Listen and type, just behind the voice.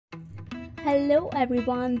Hello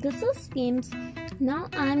everyone, this is Kimz. Now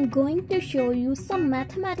I am going to show you some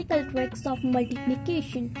mathematical tricks of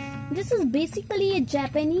multiplication. This is basically a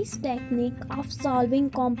Japanese technique of solving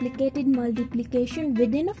complicated multiplication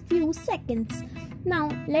within a few seconds. Now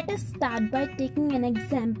let us start by taking an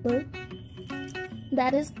example,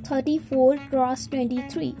 that is 34 cross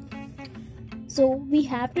 23. So we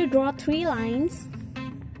have to draw 3 lines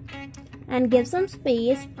and give some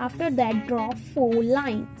space. After that, draw 4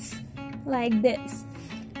 lines like this.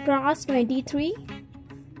 Cross 23,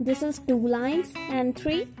 this is 2 lines, and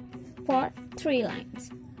 3 for 3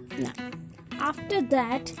 lines. Now after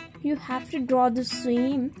that, you have to draw the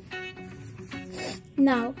same.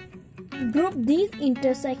 Now group these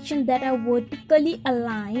intersections that are vertically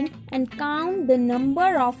aligned and count the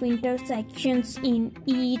number of intersections in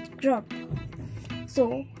each group.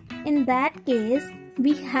 So in that case,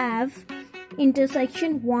 we have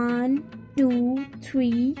intersection 1, 2,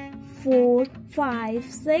 3, 4, 5,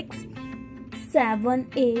 6, 7,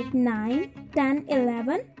 8, 9, 10,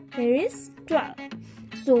 11. Here is 12.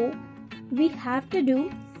 So we have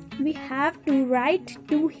to write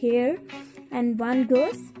 2 here and 1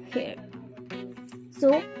 goes here.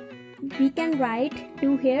 So we can write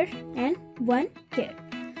 2 here and 1 here.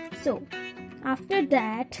 So after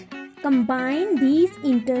that, combine these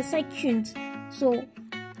intersections. So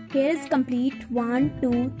here is complete 1,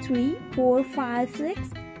 2, 3, 4, 5,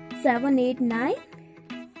 6, 7, 8, 9,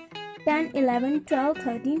 10, 11, 12,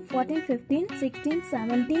 13, 14, 15, 16,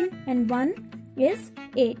 17 and 1 is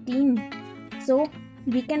 18. So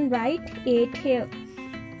we can write 8 here.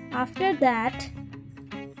 After that,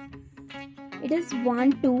 it is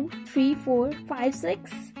 1, 2, 3, 4, 5,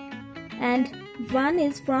 6 and 1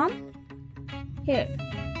 is from here.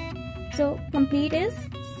 So complete is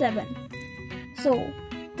 7. So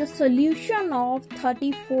the solution of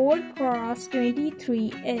 34 cross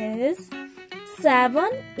 23 is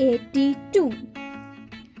 782.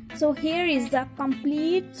 So here is the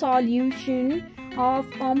complete solution of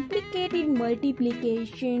complicated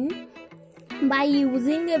multiplication by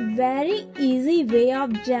using a very easy way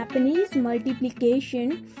of Japanese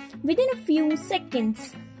multiplication within a few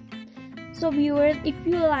seconds. So viewers, if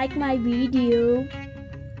you like my video,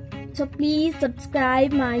 so please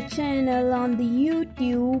subscribe my channel on the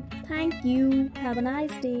YouTube. Thank you. Have a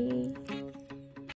nice day.